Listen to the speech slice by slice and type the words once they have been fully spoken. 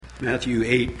Matthew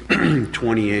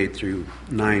 8:28 through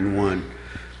 9:1.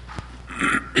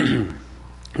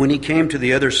 When he came to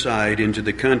the other side into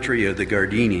the country of the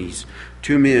Gadarenes,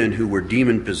 two men who were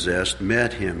demon-possessed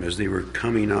met him as they were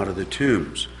coming out of the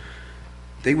tombs.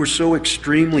 They were so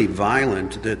extremely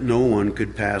violent that no one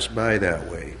could pass by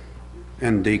that way.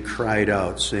 And they cried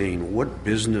out, saying, "What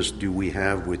business do we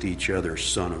have with each other,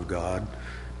 Son of God?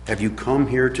 Have you come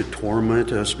here to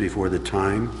torment us before the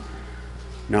time?"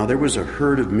 Now there was a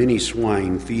herd of many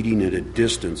swine feeding at a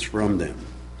distance from them.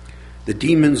 The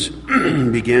demons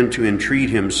began to entreat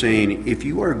him, saying, "If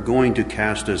you are going to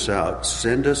cast us out,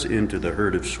 send us into the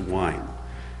herd of swine."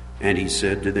 And he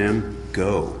said to them,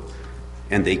 "Go."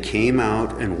 And they came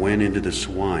out and went into the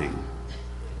swine.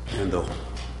 And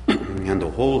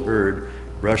the whole herd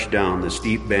rushed down the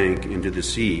steep bank into the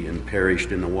sea and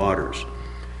perished in the waters.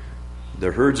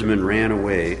 The herdsmen ran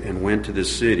away and went to the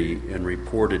city and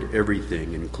reported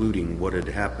everything, including what had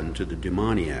happened to the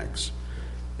demoniacs.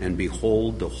 And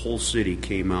behold, the whole city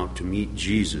came out to meet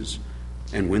Jesus.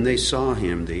 And when they saw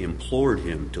him, they implored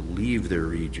him to leave their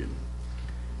region.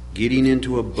 Getting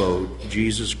into a boat,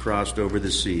 Jesus crossed over the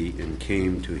sea and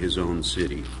came to his own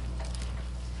city.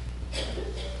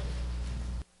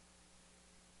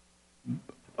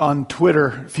 On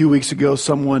Twitter a few weeks ago,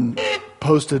 someone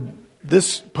posed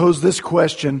this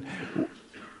question: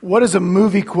 what is a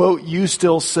movie quote you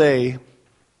still say,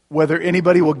 whether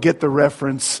anybody will get the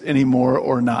reference anymore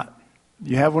or not?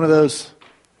 You have one of those?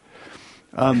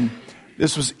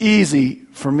 This was easy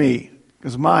for me,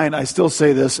 because mine, I still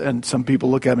say this, and some people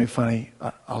look at me funny.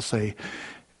 I'll say,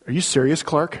 "Are you serious,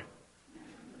 Clark?"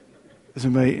 Does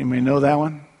anybody know that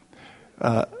one?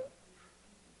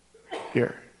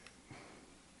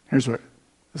 Here's what,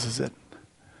 this is it.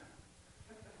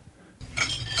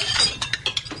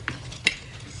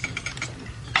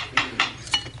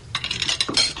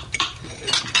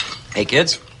 Hey,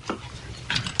 kids.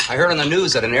 I heard on the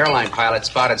news that an airline pilot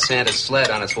spotted Santa's sled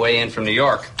on its way in from New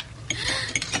York.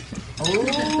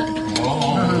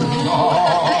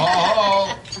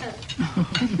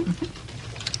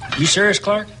 You serious,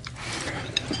 Clark?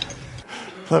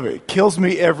 Love it. It kills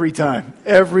me every time.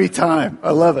 Every time.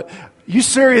 I love it. "You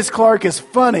serious, Clark" is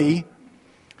funny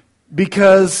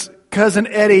because Cousin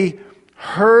Eddie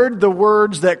heard the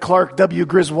words that Clark W.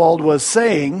 Griswold was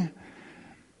saying.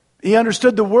 He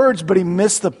understood the words, but he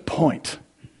missed the point.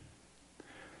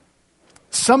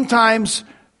 Sometimes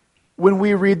when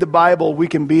we read the Bible, we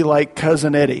can be like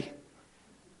Cousin Eddie.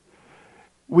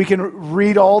 We can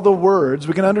read all the words,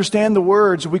 we can understand the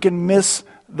words, we can miss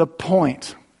the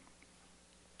point.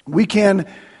 We can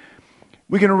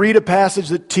read a passage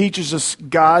that teaches us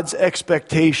God's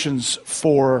expectations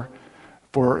for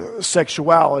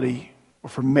sexuality, or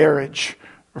for marriage,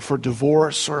 or for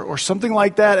divorce, or something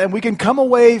like that, and we can come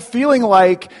away feeling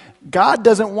like God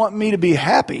doesn't want me to be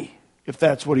happy if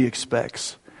that's what he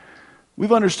expects.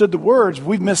 We've understood the words, but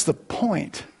we've missed the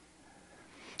point.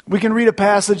 We can read a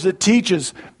passage that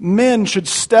teaches men should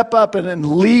step up and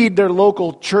lead their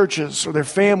local churches or their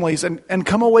families, and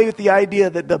come away with the idea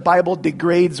that the Bible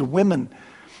degrades women.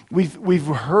 We've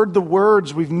heard the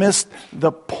words, we've missed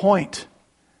the point.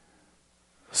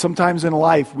 Sometimes in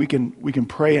life we can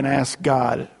pray and ask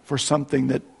God for something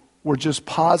that we're just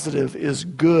positive is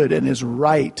good and is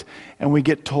right, and we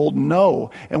get told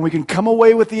no. And we can come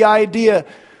away with the idea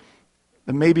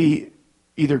that maybe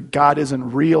either God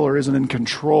isn't real or isn't in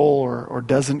control or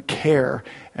doesn't care,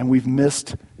 and we've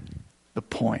missed the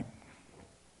point.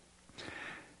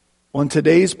 Well, in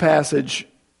today's passage,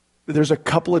 there's a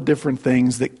couple of different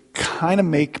things that kind of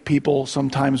make people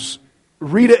sometimes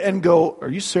read it and go, "Are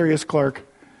you serious, Clark?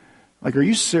 Like, are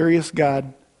you serious,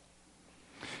 God?"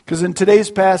 Because in today's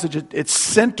passage, it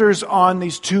centers on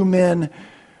these two men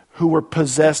who were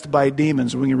possessed by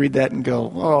demons. We can read that and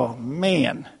go, "Oh,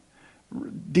 man.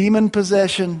 Demon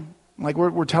possession? Like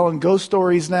we're telling ghost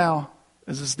stories now?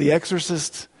 Is this The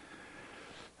Exorcist?"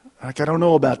 Like, I don't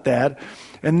know about that.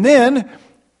 And then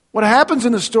what happens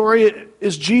in the story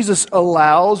is Jesus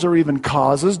allows, or even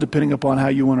causes, depending upon how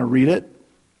you want to read it,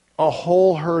 a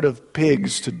whole herd of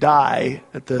pigs to die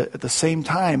at the same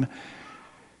time.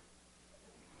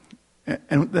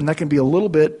 And that can be a little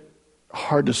bit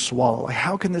hard to swallow. Like,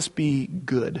 how can this be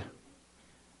good?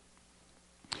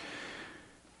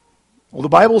 Well, the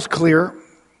Bible's clear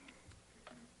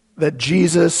that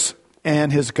Jesus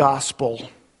and his gospel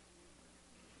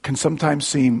can sometimes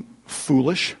seem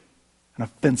foolish and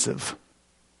offensive.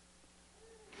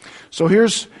 So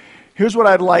here's what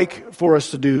I'd like for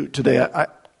us to do today.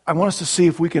 I want us to see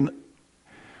if we can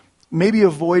maybe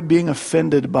avoid being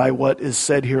offended by what is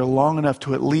said here long enough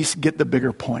to at least get the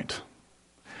bigger point.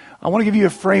 I want to give you a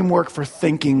framework for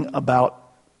thinking about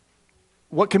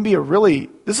what can be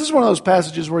this is one of those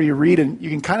passages where you read and you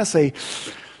can kind of say,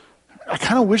 I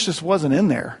kind of wish this wasn't in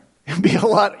there. It'd be a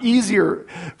lot easier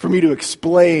for me to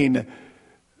explain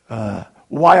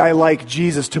why I like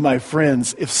Jesus to my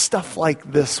friends if stuff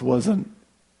like this wasn't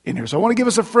in here. So I want to give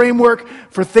us a framework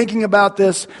for thinking about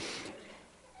this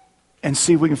and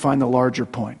see if we can find the larger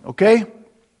point, okay?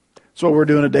 That's what we're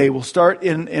doing today. We'll start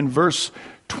in verse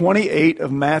 28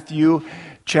 of Matthew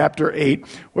chapter 8,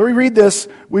 where we read this.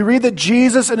 We read that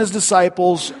Jesus and his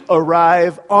disciples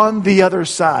arrive on the other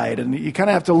side. And you kind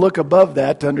of have to look above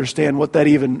that to understand what that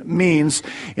even means.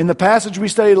 In the passage we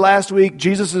studied last week,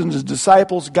 Jesus and his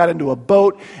disciples got into a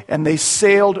boat and they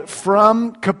sailed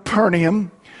from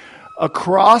Capernaum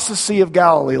across the Sea of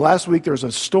Galilee. Last week there was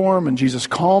a storm and Jesus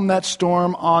calmed that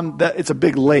storm on that. It's a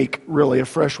big lake, really, a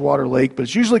freshwater lake, but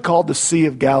it's usually called the Sea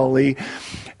of Galilee.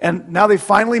 And now they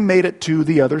finally made it to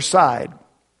the other side.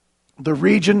 The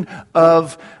region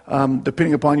of,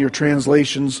 depending upon your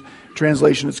translation,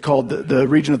 it's called the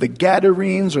region of the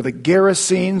Gadarenes or the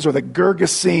Gerasenes or the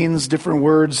Gergesenes, different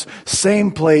words,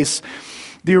 same place.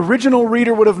 The original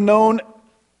reader would have known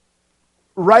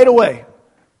right away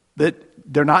that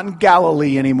they're not in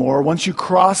Galilee anymore. Once you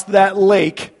cross that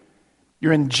lake,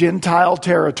 you're in Gentile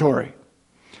territory.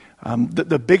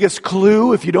 The biggest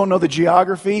clue, if you don't know the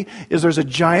geography, is there's a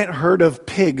giant herd of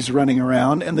pigs running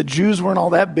around, and the Jews weren't all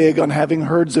that big on having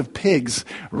herds of pigs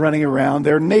running around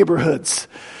their neighborhoods.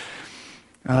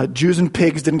 Jews and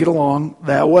pigs didn't get along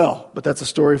that well, but that's a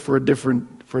story for a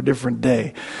different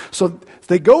day. So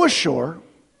they go ashore.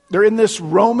 They're in this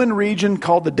Roman region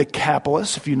called the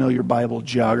Decapolis. If you know your Bible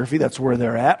geography, that's where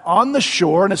they're at, on the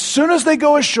shore. And as soon as they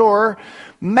go ashore,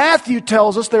 Matthew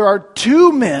tells us there are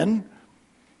two men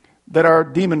that are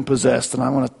demon-possessed. And I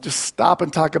want to just stop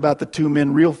and talk about the two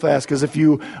men real fast, because if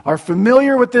you are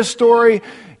familiar with this story,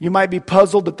 you might be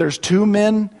puzzled that there's two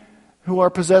men who are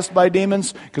possessed by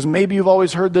demons, because maybe you've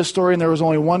always heard this story and there was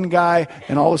only one guy,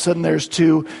 and all of a sudden there's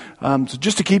two. So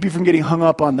just to keep you from getting hung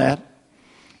up on that,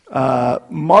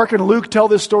 Mark and Luke tell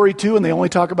this story too, and they only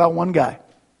talk about one guy.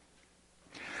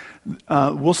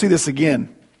 We'll see this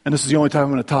again. And this is the only time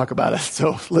I'm going to talk about it,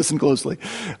 so listen closely.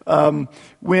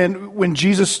 When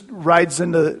Jesus rides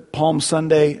into Palm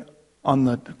Sunday on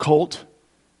the colt,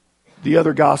 the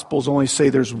other Gospels only say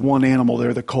there's one animal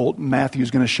there, the colt.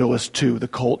 Matthew's going to show us two, the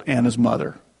colt and his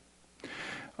mother.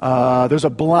 There's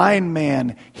a blind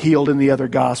man healed in the other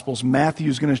Gospels.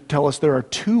 Matthew's going to tell us there are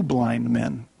two blind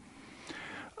men.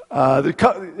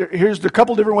 Here's a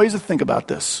couple different ways to think about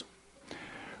this.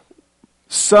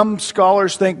 Some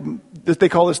scholars think that they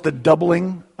call this the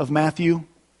doubling of Matthew.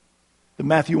 That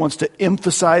Matthew wants to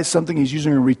emphasize something. He's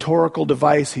using a rhetorical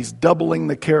device. He's doubling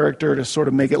the character to sort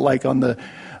of make it like on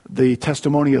the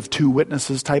testimony of two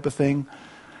witnesses type of thing.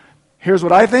 Here's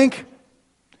what I think.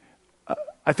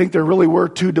 I think there really were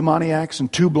two demoniacs and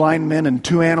two blind men and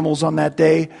two animals on that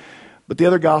day. But the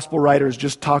other gospel writers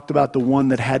just talked about the one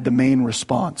that had the main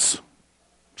response.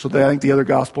 So I think the other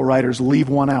gospel writers leave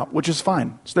one out, which is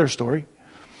fine. It's their story.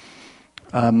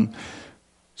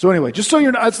 So anyway, just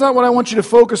so that's not what I want you to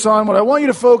focus on. What I want you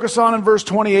to focus on in verse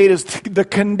 28 is the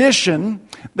condition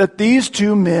that these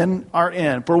two men are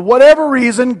in. For whatever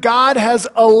reason, God has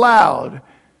allowed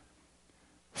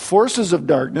forces of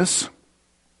darkness,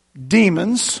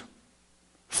 demons,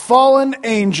 fallen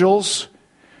angels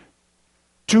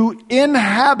to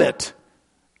inhabit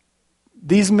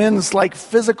these men's like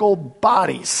physical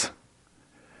bodies.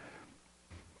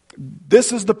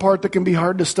 This is the part that can be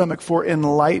hard to stomach for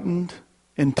enlightened,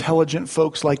 intelligent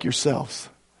folks like yourselves.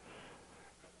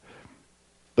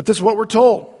 But this is what we're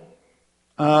told.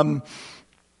 How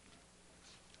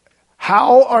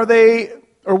are they,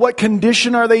 or what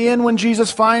condition are they in when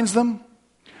Jesus finds them?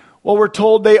 Well, we're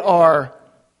told they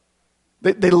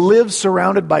live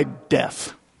surrounded by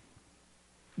death.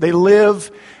 They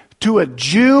live, to a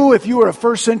Jew, if you were a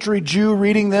first century Jew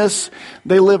reading this,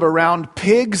 they live around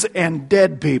pigs and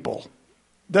dead people.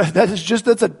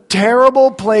 That's a terrible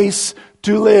place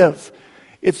to live.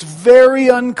 It's very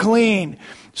unclean,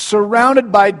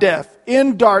 surrounded by death,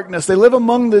 in darkness. They live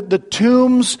among the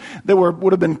tombs that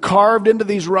would have been carved into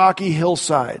these rocky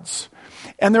hillsides.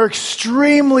 And they're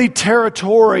extremely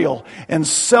territorial and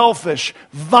selfish,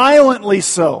 violently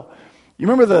so. You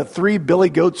remember the three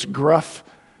Billy Goats Gruff?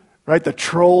 Right, the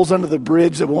trolls under the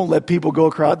bridge that won't let people go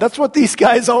across. That's what these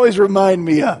guys always remind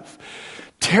me of.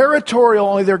 Territorial,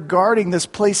 only they're guarding this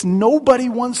place nobody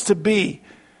wants to be.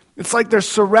 It's like they're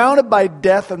surrounded by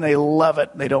death and they love it.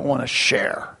 They don't want to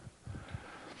share.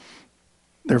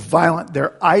 They're violent.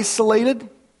 They're isolated.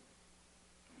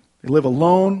 They live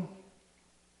alone.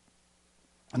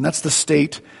 And that's the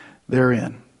state they're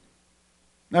in.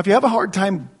 Now, if you have a hard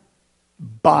time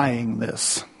buying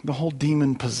this, the whole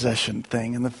demon possession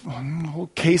thing, and the whole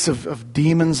case of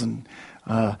demons and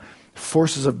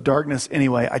forces of darkness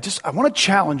anyway, I want to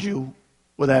challenge you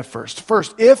with that first.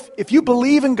 First, if you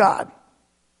believe in God,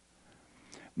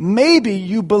 maybe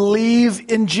you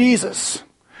believe in Jesus,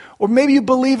 or maybe you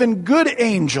believe in good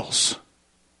angels.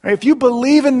 Right? If you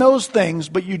believe in those things,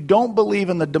 but you don't believe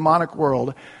in the demonic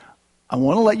world, I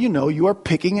want to let you know you are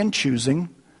picking and choosing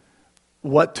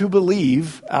what to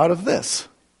believe out of this.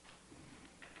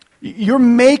 You're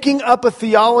making up a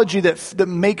theology that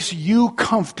makes you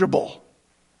comfortable.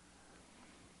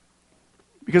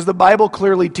 Because the Bible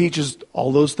clearly teaches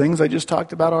all those things I just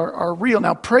talked about are real.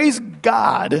 Now, praise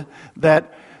God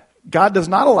that God does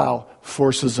not allow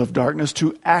forces of darkness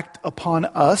to act upon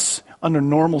us under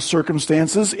normal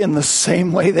circumstances in the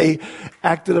same way they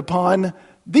acted upon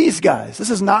these guys. This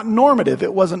is not normative.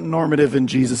 It wasn't normative in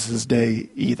Jesus' day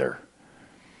either.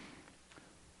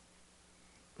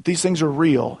 But these things are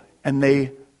real, and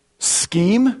they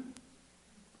scheme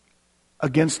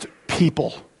against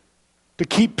people. To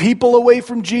keep people away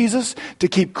from Jesus, to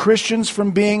keep Christians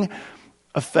from being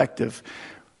effective.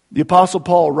 The Apostle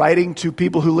Paul, writing to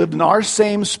people who lived in our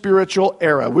same spiritual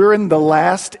era. We're in the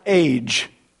last age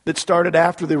that started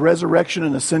after the resurrection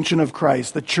and ascension of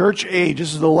Christ. The church age.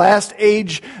 This is the last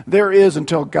age there is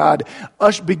until God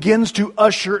begins to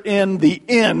usher in the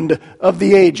end of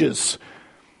the ages.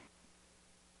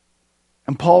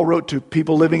 And Paul wrote to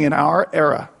people living in our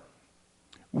era,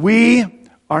 we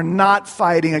are not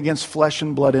fighting against flesh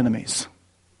and blood enemies,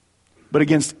 but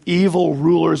against evil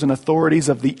rulers and authorities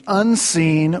of the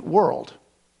unseen world,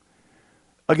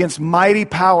 against mighty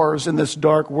powers in this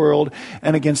dark world,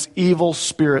 and against evil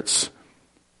spirits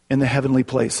in the heavenly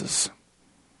places.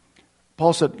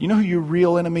 Paul said, you know who your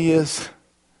real enemy is?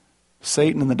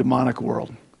 Satan and the demonic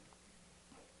world.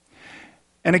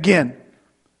 And again,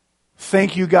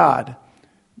 thank you, God,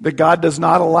 that God does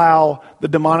not allow the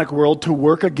demonic world to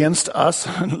work against us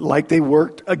like they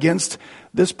worked against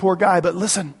this poor guy. But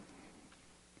listen,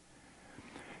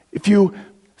 if you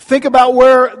think about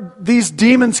where these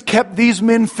demons kept these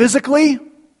men physically,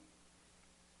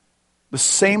 the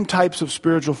same types of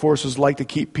spiritual forces like to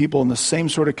keep people in the same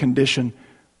sort of condition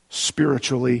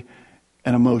spiritually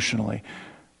and emotionally.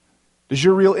 Does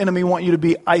your real enemy want you to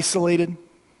be isolated?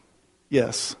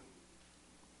 Yes.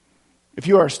 If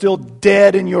you are still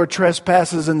dead in your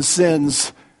trespasses and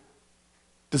sins,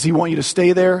 does he want you to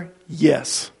stay there?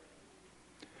 Yes.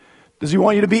 Does he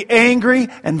want you to be angry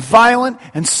and violent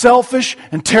and selfish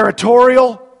and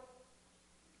territorial?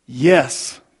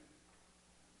 Yes.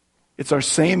 It's our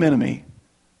same enemy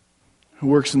who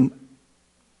works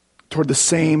toward the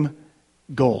same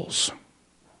goals.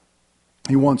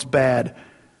 He wants bad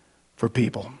for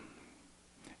people.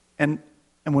 And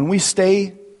when we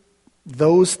stay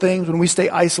those things, when we stay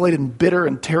isolated and bitter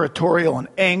and territorial and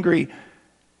angry,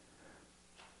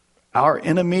 our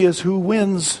enemy is who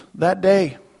wins that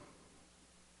day.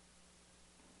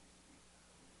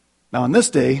 Now, on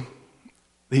this day,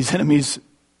 these enemies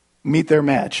meet their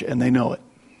match, and they know it.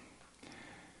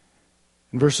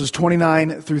 In verses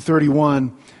 29 through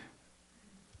 31,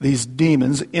 these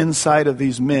demons inside of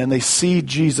these men, they see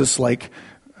Jesus like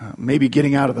maybe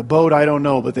getting out of the boat, I don't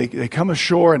know, but they come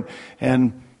ashore,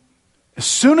 and as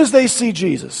soon as they see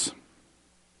Jesus,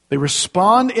 they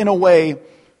respond in a way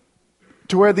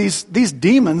to where these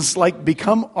demons like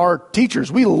become our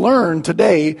teachers. We learn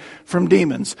today from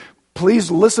demons.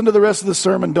 Please listen to the rest of the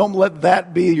sermon. Don't let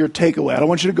that be your takeaway. I don't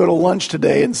want you to go to lunch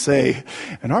today and say,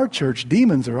 in our church,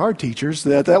 demons are our teachers.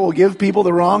 That will give people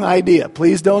the wrong idea.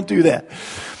 Please don't do that.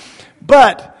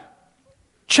 But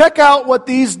check out what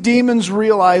these demons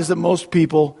realize that most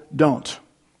people don't.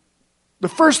 The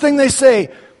first thing they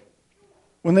say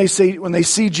when they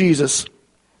see Jesus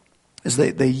is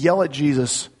they yell at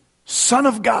Jesus, Son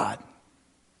of God.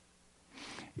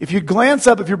 If you glance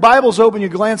up, if your Bible's open, you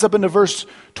glance up into verse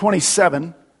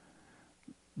 27.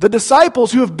 The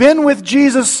disciples who have been with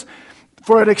Jesus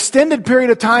for an extended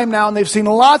period of time now, and they've seen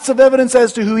lots of evidence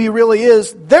as to who he really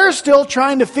is, they're still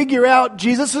trying to figure out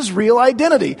Jesus' real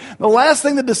identity. The last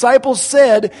thing the disciples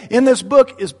said in this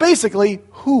book is basically,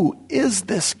 who is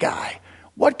this guy?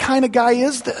 What kind of guy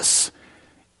is this?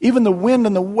 Even the wind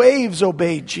and the waves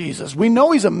obey Jesus. We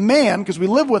know he's a man because we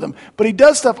live with him, but he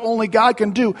does stuff only God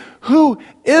can do. Who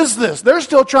is this? They're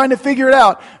still trying to figure it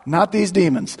out. Not these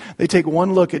demons. They take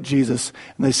one look at Jesus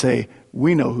and they say,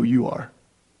 we know who you are.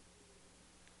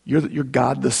 You're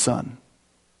God the Son.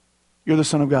 You're the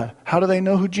Son of God. How do they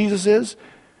know who Jesus is?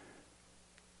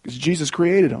 Because Jesus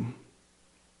created him.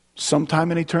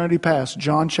 sometime in eternity past.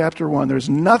 John chapter 1. There's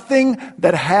nothing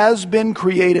that has been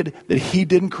created that he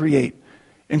didn't create,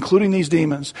 including these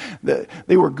demons.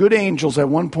 They were good angels at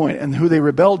one point, and who they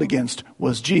rebelled against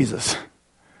was Jesus.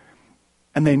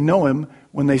 And they know him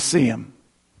when they see him.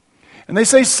 And they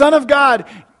say, Son of God.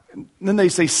 And then they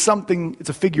say something, it's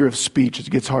a figure of speech. It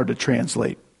gets hard to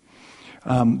translate.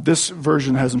 This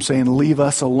version has them saying, leave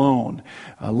us alone.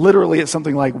 Literally, it's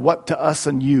something like, what to us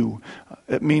and you?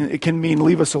 It can mean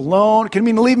leave us alone. It can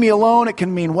mean leave me alone. It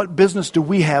can mean what business do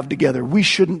we have together? We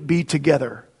shouldn't be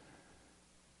together.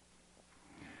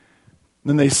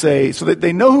 Then they say, so that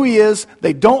they know who he is.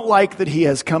 They don't like that he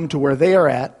has come to where they are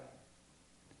at.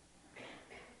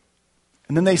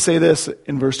 And then they say this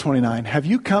in verse 29, have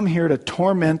you come here to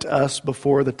torment us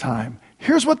before the time?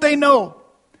 Here's what they know.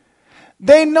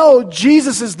 They know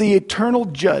Jesus is the eternal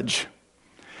judge.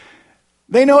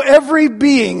 They know every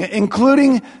being,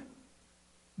 including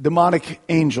demonic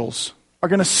angels, are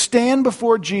going to stand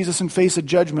before Jesus and face a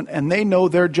judgment, and they know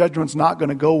their judgment's not going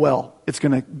to go well. It's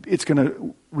going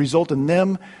to result in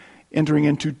them entering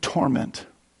into torment.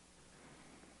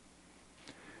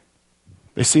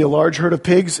 They see a large herd of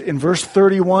pigs. In verse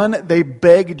 31, they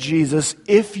beg Jesus,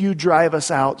 if you drive us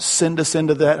out, send us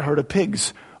into that herd of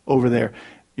pigs over there.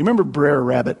 You remember Brer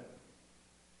Rabbit?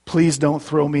 Please don't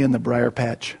throw me in the briar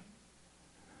patch.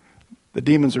 The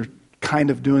demons are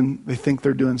they think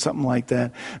they're doing something like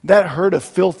that. That herd of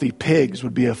filthy pigs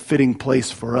would be a fitting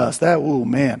place for us.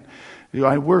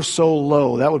 We're so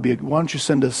low. That would be, why don't you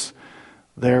send us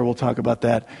there? We'll talk about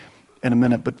that in a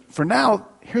minute. But for now,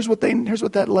 here's what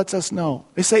that lets us know.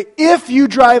 They say, if you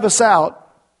drive us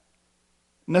out,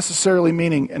 necessarily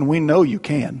meaning, and we know you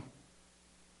can.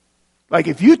 Like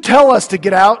if you tell us to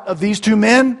get out of these two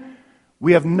men,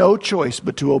 we have no choice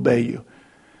but to obey you.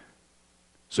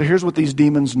 So here's what these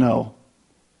demons know.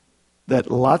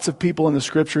 That lots of people in the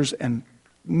scriptures and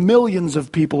millions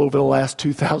of people over the last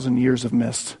 2,000 years have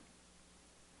missed.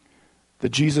 That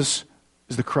Jesus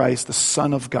is the Christ, the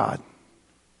Son of God.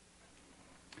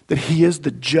 That he is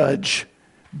the judge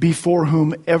before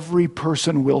whom every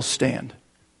person will stand.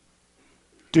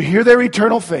 To hear their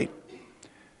eternal fate.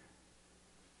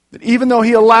 That even though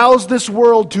he allows this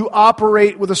world to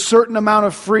operate with a certain amount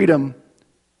of freedom,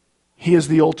 he is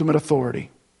the ultimate authority.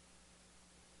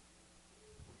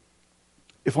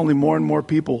 If only more and more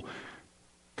people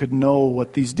could know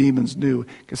what these demons knew.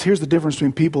 Because here's the difference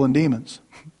between people and demons.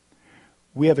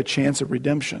 We have a chance at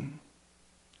redemption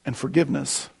and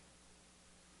forgiveness.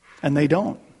 And they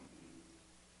don't.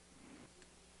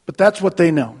 But that's what they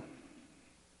know.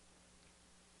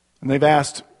 And they've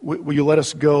asked, will you let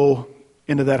us go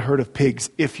into that herd of pigs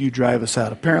if you drive us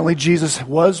out? Apparently Jesus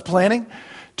was planning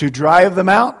to drive them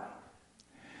out.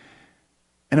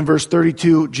 And in verse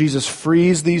 32, Jesus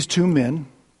frees these two men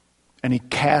and he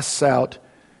casts out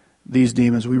these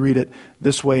demons. We read it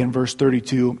this way in verse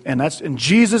 32. And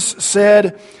Jesus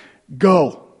said,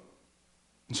 go.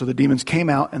 And so the demons came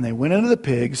out and they went into the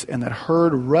pigs, and that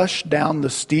herd rushed down the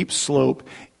steep slope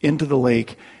into the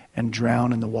lake and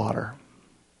drowned in the water.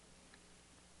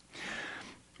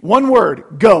 One word,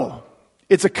 go.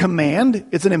 It's a command.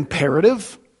 It's an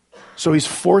imperative. So he's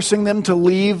forcing them to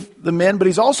leave the men, but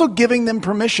he's also giving them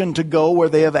permission to go where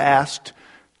they have asked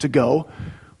to go,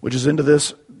 which is into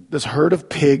this herd of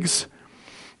pigs.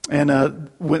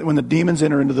 And when the demons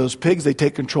enter into those pigs, they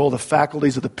take control of the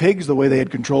faculties of the pigs the way they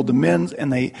had controlled the men,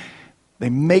 and they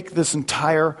make this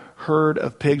entire herd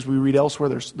of pigs. We read elsewhere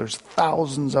there's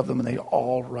thousands of them, and they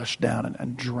all rush down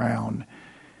and drown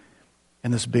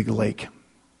in this big lake.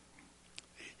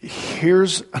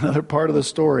 Here's another part of the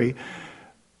story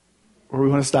where we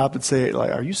want to stop and say,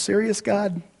 like, are you serious,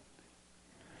 God?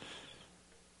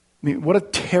 I mean, what a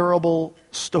terrible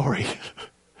story.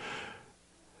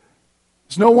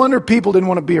 It's no wonder people didn't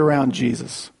want to be around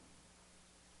Jesus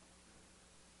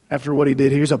after what he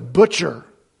did. He's a butcher.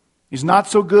 He's not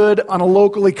so good on a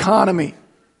local economy.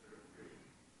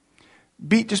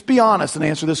 Just be honest and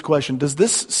answer this question. Does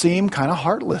this seem kind of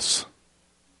heartless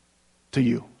to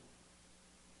you?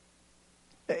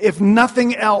 If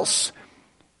nothing else,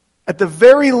 at the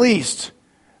very least,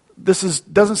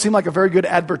 doesn't seem like a very good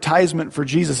advertisement for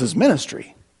Jesus'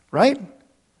 ministry, right?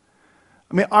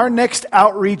 I mean, our next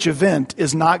outreach event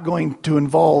is not going to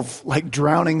involve like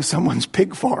drowning someone's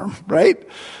pig farm, right?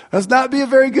 That's not be a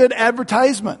very good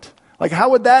advertisement. Like, how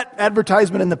would that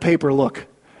advertisement in the paper look?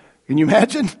 Can you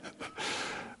imagine?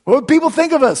 What would people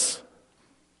think of us?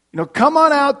 Come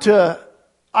on out to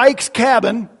Ike's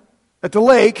cabin at the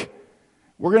lake.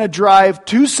 We're going to drive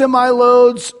 2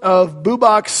 semi-loads of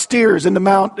bubak steers into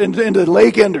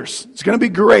Lake Enders. It's going to be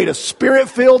great, a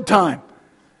spirit-filled time.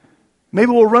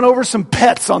 Maybe we'll run over some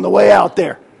pets on the way out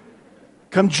there.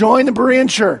 Come join the Berean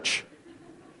church.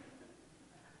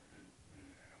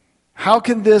 How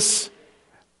can this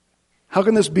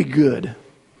be good?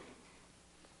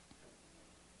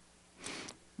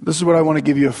 This is what I want to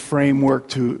give you a framework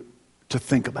to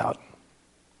think about.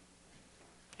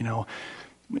 You know,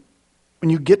 when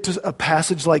you get to a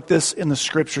passage like this in the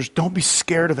scriptures, don't be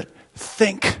scared of it.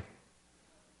 Think.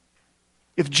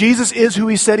 If Jesus is who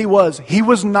he said he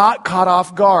was not caught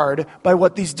off guard by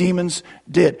what these demons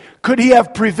did. Could he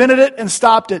have prevented it and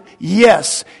stopped it?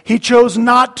 Yes. He chose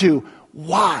not to.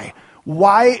 Why?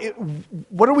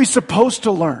 What are we supposed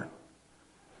to learn?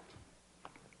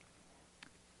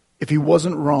 If he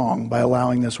wasn't wrong by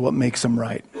allowing this, what makes him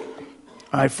right?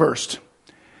 All right, first,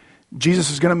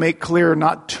 Jesus is going to make clear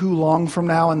not too long from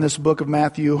now in this book of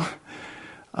Matthew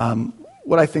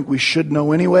what I think we should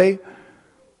know anyway,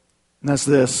 and that's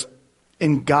this.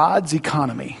 In God's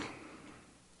economy,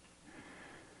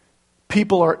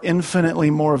 people are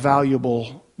infinitely more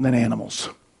valuable than animals.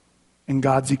 In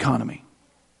God's economy.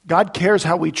 God cares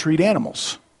how we treat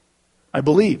animals, I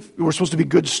believe. We're supposed to be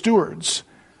good stewards.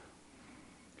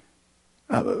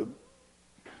 But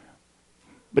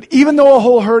even though a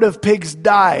whole herd of pigs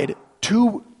died,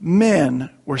 2 men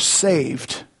were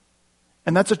saved.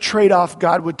 And that's a trade-off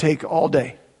God would take all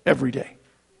day, every day.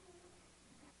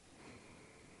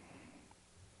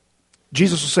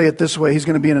 Jesus will say it this way. He's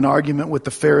going to be in an argument with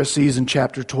the Pharisees in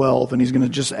chapter 12, and he's going to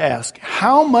just ask,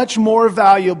 how much more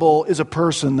valuable is a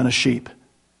person than a sheep?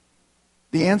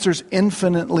 The answer is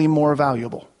infinitely more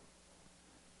valuable.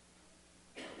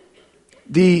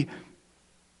 The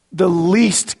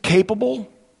least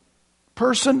capable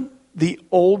person, the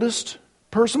oldest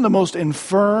person, the most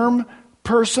infirm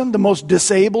person, the most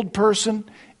disabled person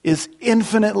is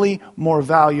infinitely more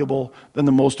valuable than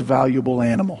the most valuable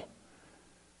animal.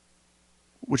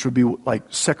 Which would be like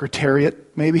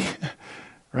Secretariat, maybe,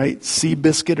 right?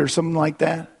 Seabiscuit or something like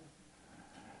that.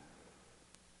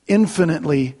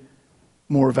 Infinitely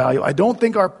more valuable. I don't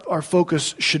think our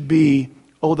focus should be,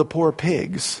 the poor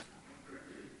pigs.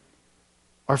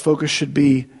 Our focus should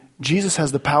be, Jesus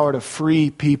has the power to free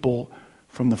people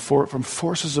from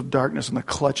forces of darkness and the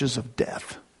clutches of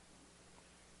death.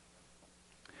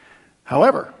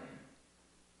 However,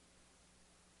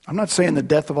 I'm not saying the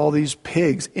death of all these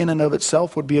pigs in and of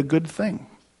itself would be a good thing.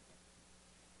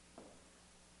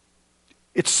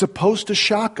 It's supposed to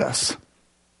shock us.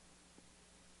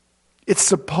 It's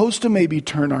supposed to maybe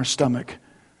turn our stomach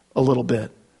a little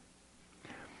bit.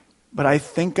 But I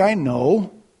think I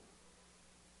know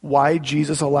why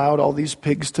Jesus allowed all these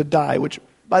pigs to die, which,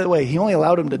 by the way, he only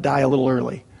allowed them to die a little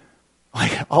early.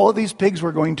 Like, all of these pigs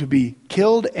were going to be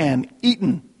killed and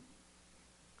eaten.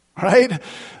 Right?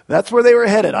 That's where they were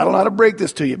headed. I don't know how to break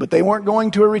this to you, but they weren't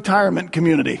going to a retirement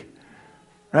community.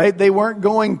 Right? They weren't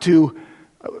going to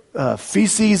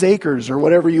feces acres or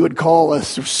whatever you would call a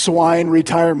swine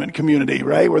retirement community,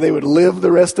 right? Where they would live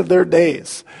the rest of their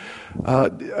days.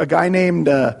 A guy named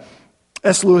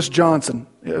S. Lewis Johnson.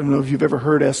 I don't know if you've ever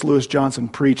heard S. Lewis Johnson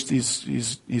preach.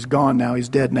 He's gone now. He's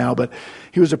dead now. But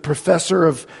he was a professor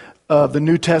of the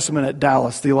New Testament at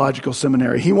Dallas Theological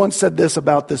Seminary. He once said this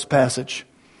about this passage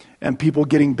and people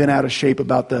getting bent out of shape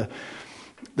about the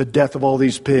death of all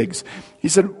these pigs. He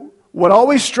said, what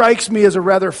always strikes me as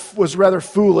was rather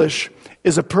foolish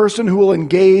is a person who will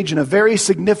engage in a very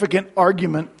significant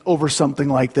argument over something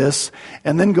like this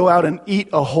and then go out and eat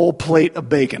a whole plate of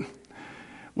bacon,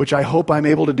 which I hope I'm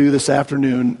able to do this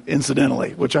afternoon,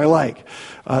 incidentally, which I like.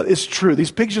 It's true.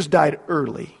 These pigs just died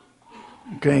early.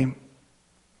 Okay?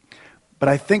 But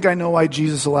I think I know why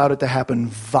Jesus allowed it to happen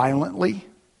violently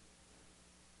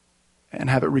and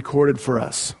have it recorded for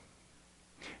us.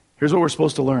 Here's what we're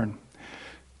supposed to learn.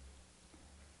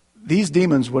 These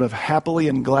demons would have happily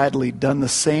and gladly done the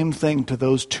same thing to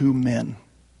those 2 men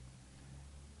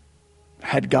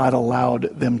had God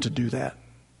allowed them to do that.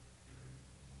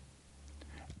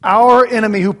 Our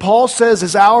enemy, who Paul says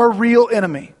is our real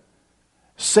enemy,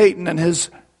 Satan and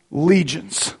his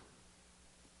legions.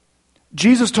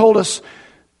 Jesus told us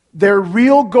their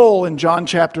real goal in John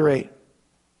chapter 8.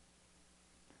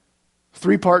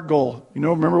 3-part goal.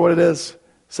 Remember what it is?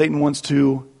 Satan wants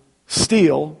to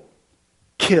steal,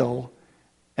 kill,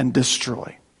 and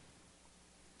destroy.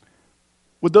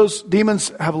 Would those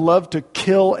demons have loved to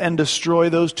kill and destroy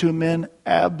those 2 men?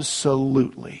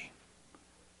 Absolutely.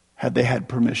 Had they had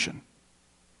permission.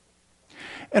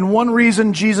 And one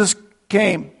reason Jesus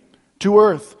came to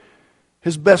earth,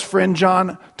 his best friend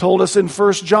John told us in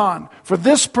 1 John, for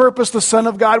this purpose the Son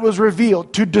of God was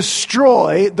revealed, to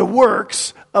destroy the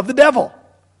works of the devil.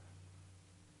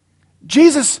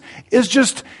 Jesus is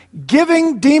just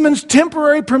giving demons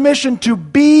temporary permission to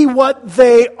be what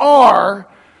they are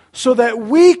so that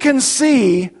we can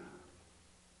see,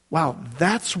 wow,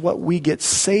 that's what we get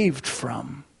saved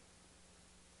from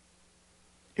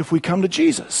if we come to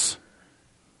Jesus.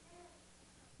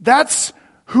 That's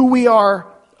who we are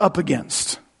up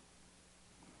against.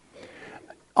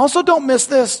 Also, don't miss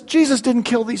this. Jesus didn't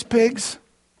kill these pigs.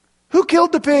 Who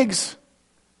killed the pigs?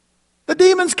 The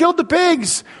demons killed the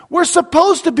pigs. We're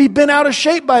supposed to be bent out of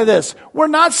shape by this. We're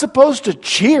not supposed to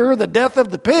cheer the death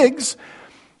of the pigs,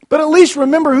 but at least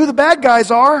remember who the bad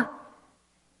guys are.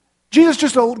 Jesus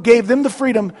just gave them the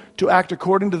freedom to act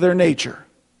according to their nature.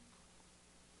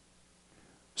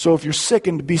 So if you're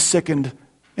sickened, be sickened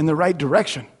in the right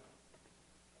direction.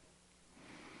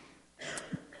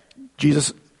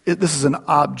 This is an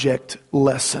object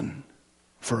lesson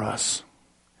for us.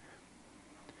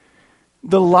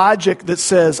 The logic that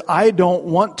says, I don't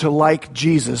want to like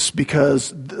Jesus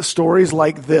because stories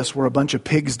like this where a bunch of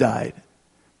pigs died,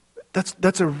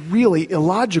 that's a really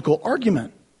illogical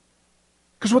argument.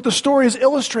 Because what the story is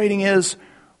illustrating is,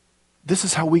 this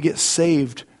is how we get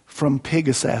saved from pig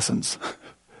assassins.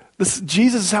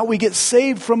 Jesus is how we get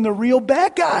saved from the real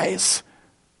bad guys.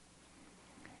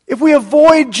 If we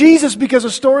avoid Jesus because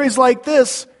of stories like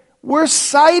this, we're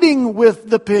siding with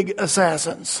the pig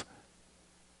assassins,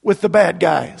 with the bad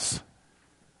guys.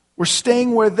 We're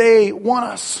staying where they want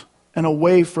us and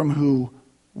away from who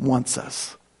wants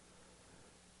us.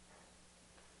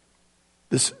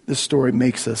 This story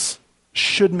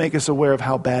should make us aware of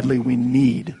how badly we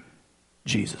need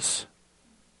Jesus.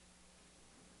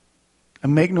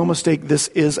 And make no mistake, this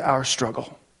is our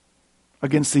struggle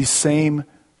against these same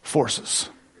forces.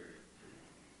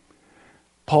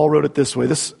 Paul wrote it this way.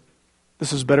 This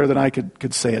is better than I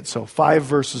could say it. So 5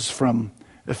 verses from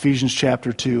Ephesians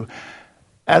chapter 2.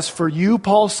 As for you,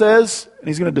 Paul says, and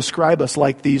he's going to describe us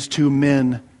like these two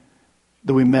men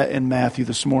that we met in Matthew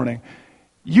this morning.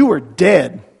 You were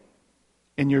dead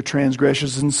in your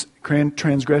transgressions and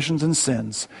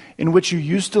sins, in which you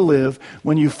used to live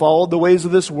when you followed the ways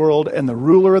of this world and the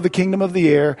ruler of the kingdom of the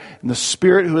air and the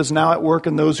spirit who is now at work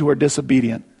in those who are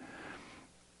disobedient.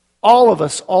 All of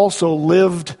us also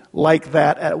lived like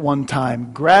that at one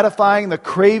time, gratifying the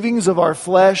cravings of our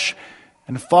flesh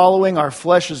and following our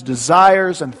flesh's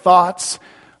desires and thoughts.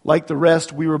 Like the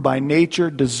rest, we were by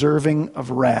nature deserving of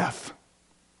wrath.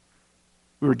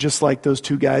 We were just like those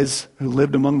two guys who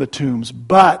lived among the tombs.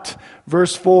 But,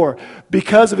 verse 4,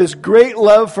 because of His great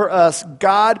love for us,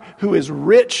 God, who is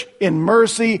rich in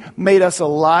mercy, made us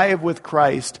alive with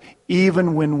Christ,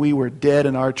 even when we were dead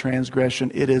in our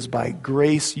transgression. It is by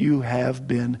grace you have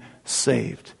been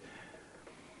saved.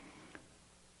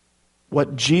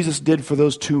 What Jesus did for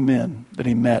those two men that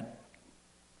He met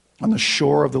on the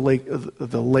shore of the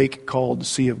lake called the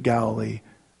Sea of Galilee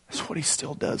is what He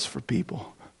still does for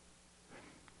people.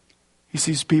 He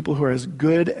sees people who are as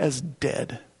good as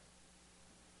dead,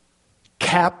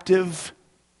 captive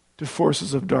to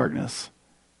forces of darkness,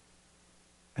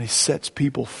 and He sets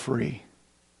people free.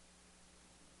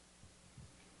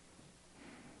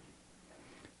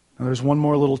 Now, there's one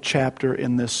more little chapter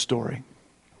in this story.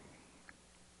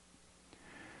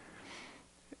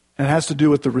 And it has to do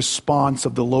with the response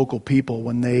of the local people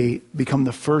when they become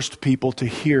the first people to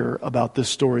hear about this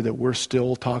story that we're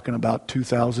still talking about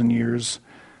 2,000 years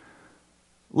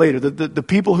later. The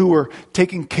people who were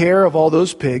taking care of all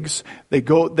those pigs,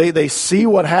 they see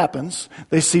what happens.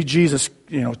 They see Jesus,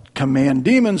 command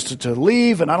demons to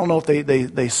leave. And I don't know if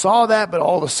they saw that, but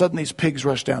all of a sudden these pigs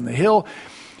rush down the hill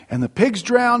and the pigs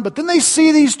drown. But then they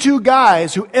see these two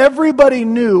guys who everybody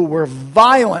knew were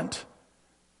violent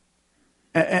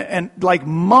and like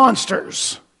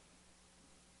monsters.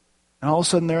 And all of a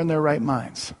sudden they're in their right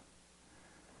minds.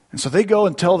 And so they go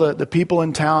and tell the people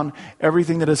in town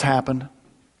everything that has happened.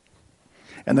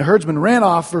 And the herdsman ran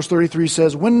off, verse 33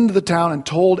 says, went into the town and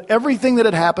told everything that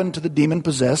had happened to the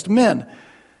demon-possessed men.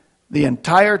 The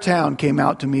entire town came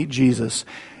out to meet Jesus.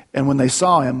 And when they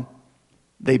saw Him,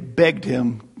 they begged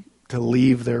Him to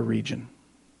leave their region.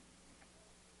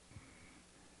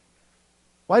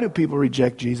 Why do people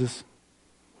reject Jesus?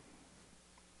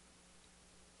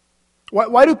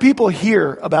 Why do people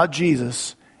hear about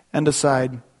Jesus and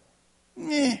decide,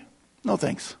 no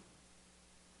thanks?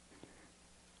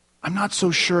 I'm not so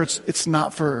sure it's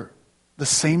not for the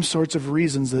same sorts of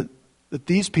reasons that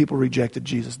these people rejected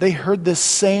Jesus. They heard this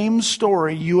same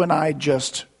story you and I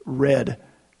just read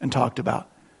and talked about.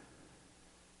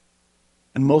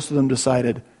 And most of them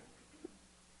decided,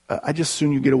 I just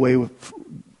soon you get away with,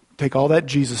 take all that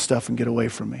Jesus stuff and get away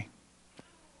from me.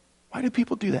 Why do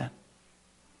people do that?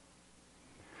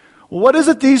 What is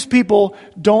it these people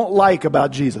don't like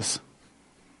about Jesus?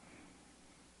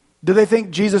 Do they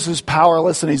think Jesus is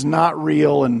powerless and he's not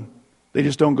real and they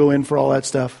just don't go in for all that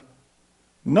stuff?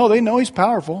 No, they know he's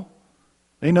powerful.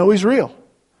 They know he's real.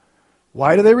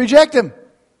 Why do they reject him?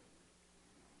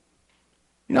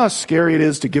 You know how scary it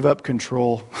is to give up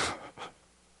control?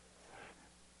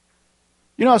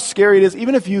 You know how scary it is,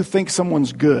 even if you think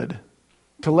someone's good,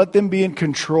 to let them be in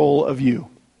control of you.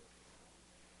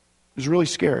 It's really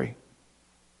scary.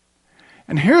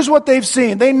 And here's what they've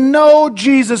seen. They know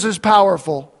Jesus is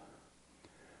powerful.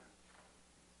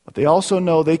 But they also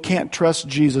know they can't trust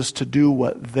Jesus to do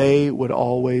what they would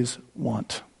always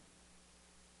want.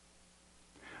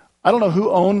 I don't know who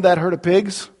owned that herd of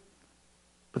pigs,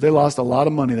 but they lost a lot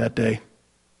of money that day.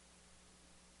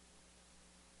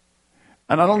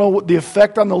 And I don't know what the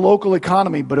effect on the local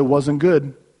economy, but it wasn't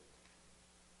good.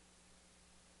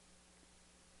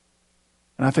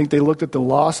 And I think they looked at the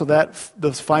loss of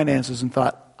those finances and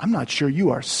thought, I'm not sure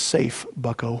you are safe,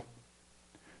 bucko.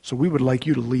 So we would like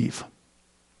you to leave.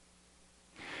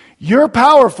 You're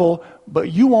powerful,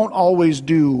 but you won't always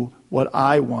do what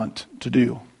I want to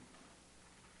do.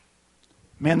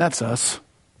 Man, that's us.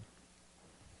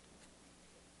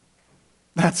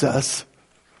 That's us.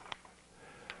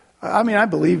 I mean, I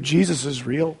believe Jesus is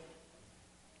real.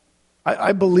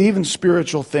 I believe in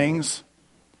spiritual things.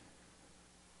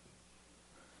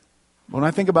 When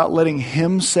I think about letting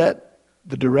Him set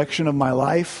the direction of my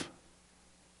life,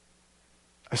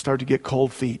 I start to get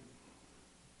cold feet.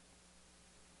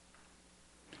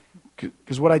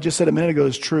 Because what I just said a minute ago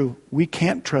is true. We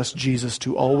can't trust Jesus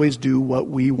to always do what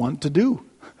we want to do.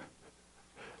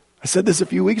 I said this a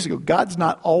few weeks ago. God's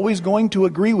not always going to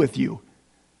agree with you.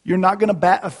 You're not going to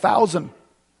bat 1,000.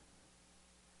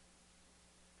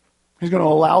 He's going to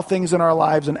allow things in our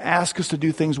lives and ask us to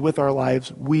do things with our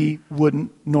lives we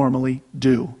wouldn't normally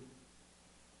do.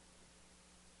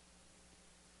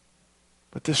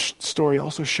 But this story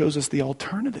also shows us the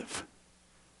alternative.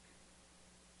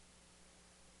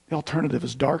 The alternative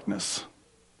is darkness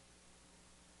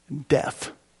and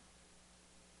death.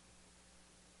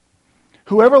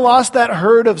 Whoever lost that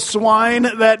herd of swine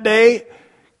that day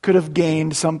could have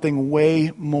gained something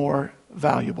way more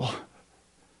valuable.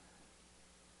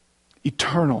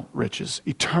 Eternal riches,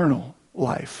 eternal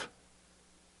life.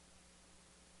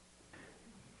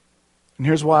 And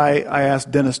here's why I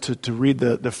asked Dennis to read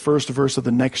the first verse of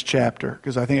the next chapter,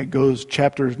 because I think it goes,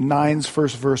 chapter 9's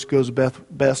first verse goes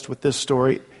best with this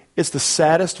story. It's the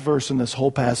saddest verse in this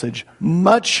whole passage,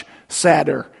 much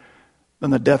sadder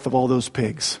than the death of all those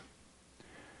pigs.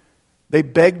 They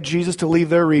begged Jesus to leave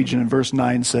their region, and verse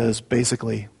 9 says,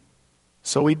 basically,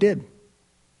 so he did.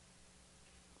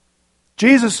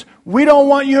 Jesus, we don't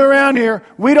want you around here.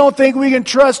 We don't think we can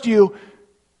trust you.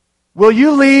 Will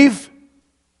you leave?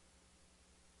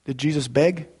 Did Jesus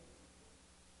beg?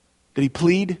 Did he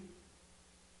plead?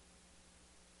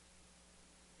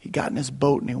 He got in his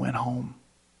boat and he went home.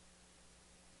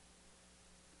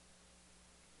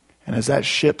 And as that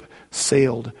ship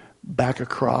sailed back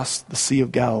across the Sea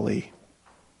of Galilee,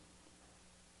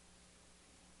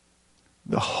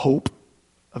 the hope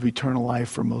of eternal life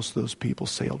for most of those people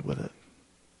sailed with it.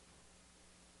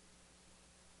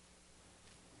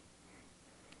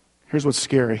 Here's what's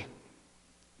scary.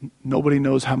 Nobody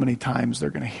knows how many times they're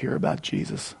going to hear about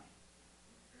Jesus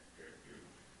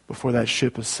before that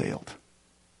ship has sailed.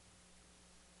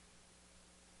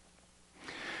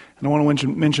 And I want to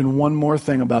mention one more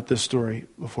thing about this story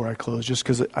before I close, just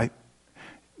because it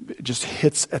just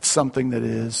hits at something that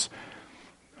is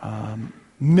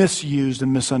misused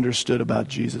and misunderstood about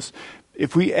Jesus.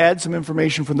 If we add some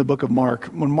information from the book of Mark,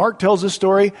 when Mark tells this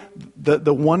story,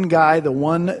 the one guy, the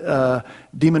one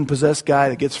demon-possessed guy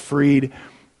that gets freed,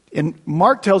 and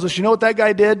Mark tells us, you know what that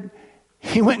guy did?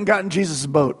 He went and got in Jesus'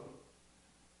 boat.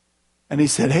 And he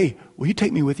said, hey, will you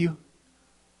take me with you?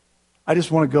 I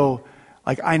just want to go.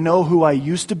 Like, I know who I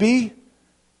used to be,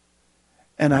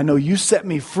 and I know you set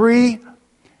me free,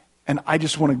 and I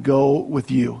just want to go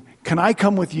with you. Can I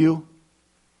come with you?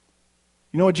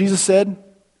 You know what Jesus said?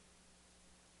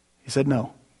 He said,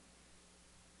 no.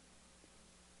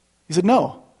 He said,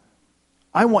 no.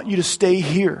 I want you to stay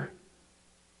here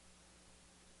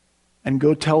and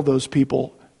go tell those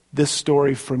people this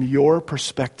story from your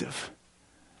perspective.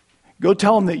 Go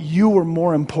tell them that you were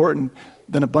more important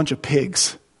than a bunch of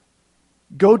pigs.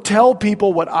 Go tell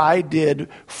people what I did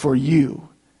for you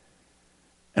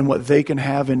and what they can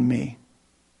have in me.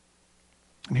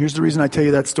 And here's the reason I tell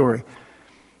you that story.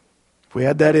 If we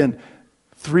add that in,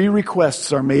 3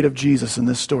 requests are made of Jesus in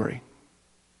this story.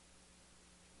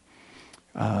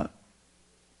 And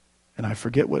And I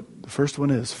forget what the first one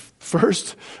is.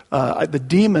 First, the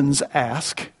demons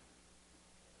ask,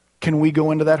 can we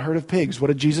go into that herd of pigs? What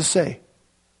did Jesus say?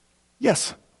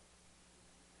 Yes.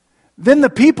 Then the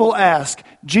people ask,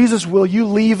 Jesus, will you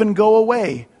leave and go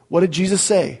away? What did Jesus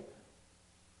say?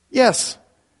 Yes.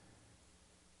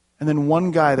 And then one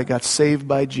guy that got saved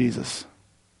by Jesus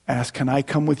asked, can I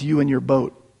come with you in your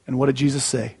boat? And what did Jesus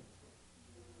say?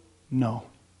 No.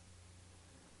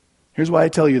 Here's why I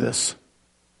tell you this.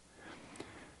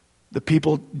 The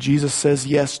people Jesus says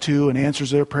yes to and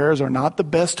answers their prayers are not the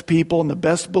best people and the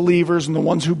best believers and the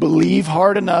ones who believe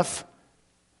hard enough.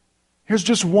 Here's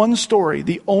just one story.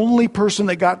 The only person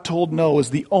that got told no is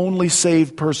the only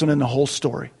saved person in the whole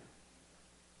story.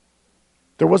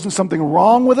 There wasn't something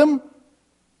wrong with him.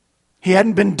 He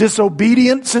hadn't been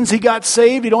disobedient since he got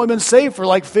saved. He'd only been saved for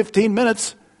like 15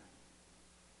 minutes.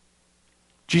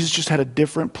 Jesus just had a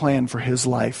different plan for his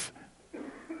life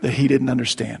that he didn't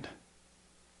understand.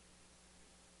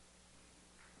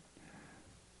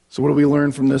 So what do we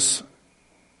learn from this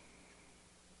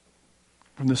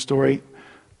story?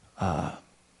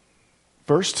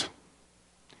 First,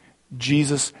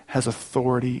 Jesus has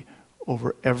authority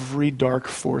over every dark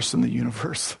force in the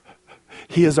universe.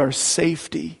 He is our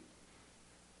safety.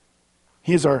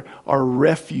 He is our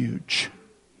refuge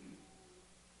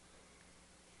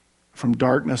from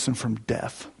darkness and from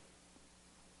death.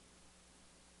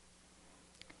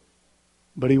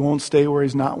 But he won't stay where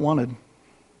he's not wanted.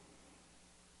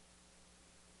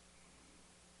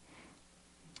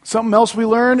 Something else we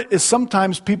learn is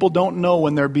sometimes people don't know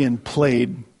when they're being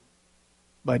played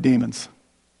by demons.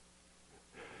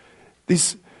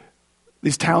 These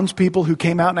townspeople who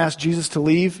came out and asked Jesus to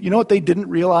leave, you know what they didn't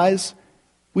realize?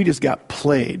 We just got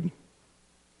played.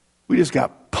 We just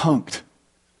got punked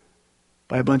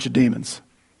by a bunch of demons.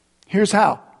 Here's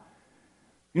how.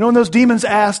 You know when those demons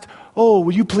asked, oh,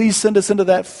 will you please send us into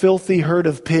that filthy herd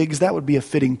of pigs? That would be a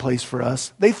fitting place for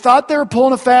us. They thought they were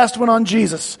pulling a fast one on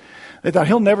Jesus. They thought,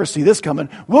 he'll never see this coming.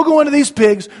 We'll go into these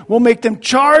pigs. We'll make them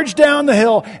charge down the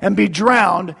hill and be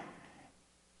drowned.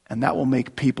 And that will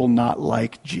make people not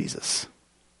like Jesus.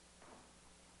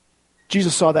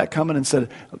 Jesus saw that coming and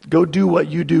said, go do what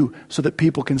you do so that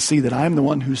people can see that I'm the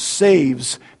one who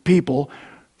saves people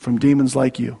from demons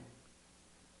like you.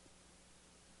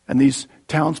 And these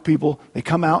townspeople, they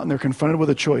come out and they're confronted with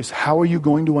a choice. How are you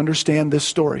going to understand this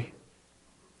story?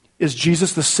 Is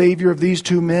Jesus the Savior of these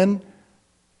two men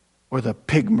or the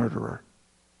pig murderer?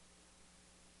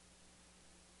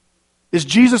 Is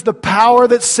Jesus the power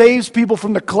that saves people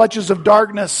from the clutches of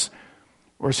darkness?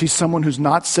 Or is he someone who's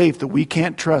not safe that we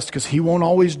can't trust because he won't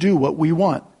always do what we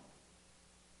want?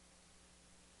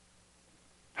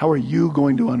 How are you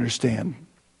going to understand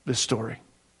this story?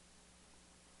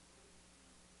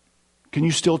 Can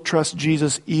you still trust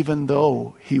Jesus even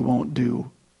though he won't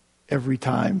do every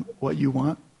time what you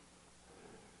want?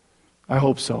 I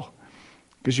hope so.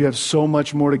 Because you have so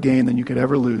much more to gain than you could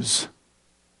ever lose.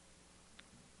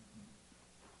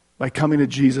 By coming to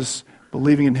Jesus,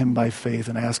 believing in him by faith,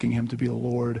 and asking him to be the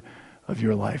Lord of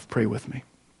your life. Pray with me.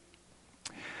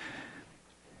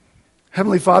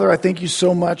 Heavenly Father, I thank you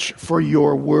so much for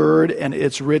your word and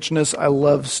its richness. I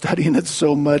love studying it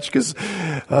so much because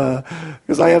I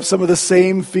have some of the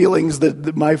same feelings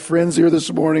that my friends here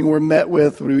this morning were met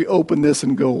with when we open this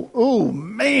and go, oh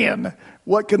man,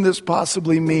 what can this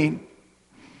possibly mean?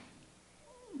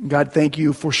 God, thank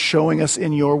you for showing us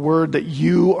in your word that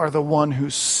you are the one who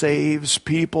saves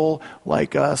people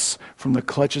like us from the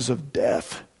clutches of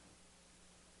death.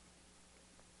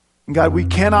 God, we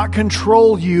cannot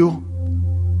control you,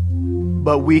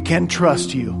 but we can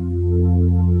trust you.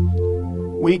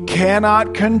 We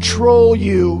cannot control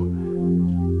you,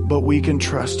 but we can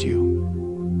trust you.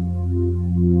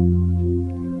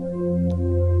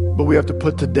 But we have to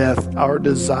put to death our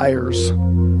desires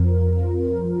and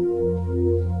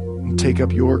take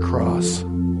up your cross.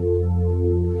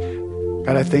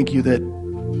 God, I thank you that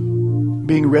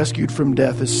being rescued from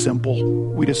death is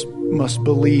simple. We just must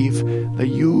believe that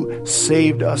you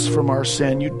saved us from our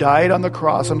sin. You died on the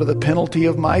cross under the penalty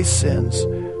of my sins.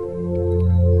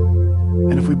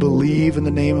 And if we believe in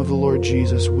the name of the Lord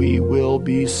Jesus, we will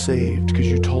be saved because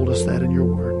you told us that in your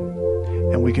word.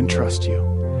 And we can trust you.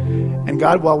 And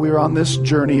God, while we are on this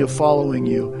journey of following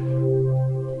you,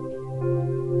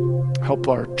 help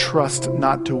our trust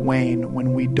not to wane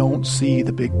when we don't see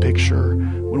the big picture.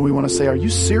 When we want to say, are you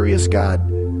serious, God?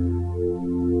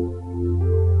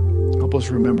 Help us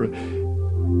remember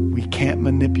we can't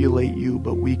manipulate you,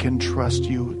 but we can trust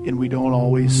you, and we don't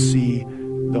always see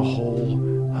the whole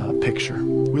picture.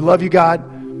 We love you, God.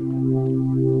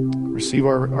 Receive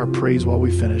our praise while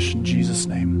we finish. In Jesus'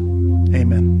 name,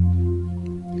 amen.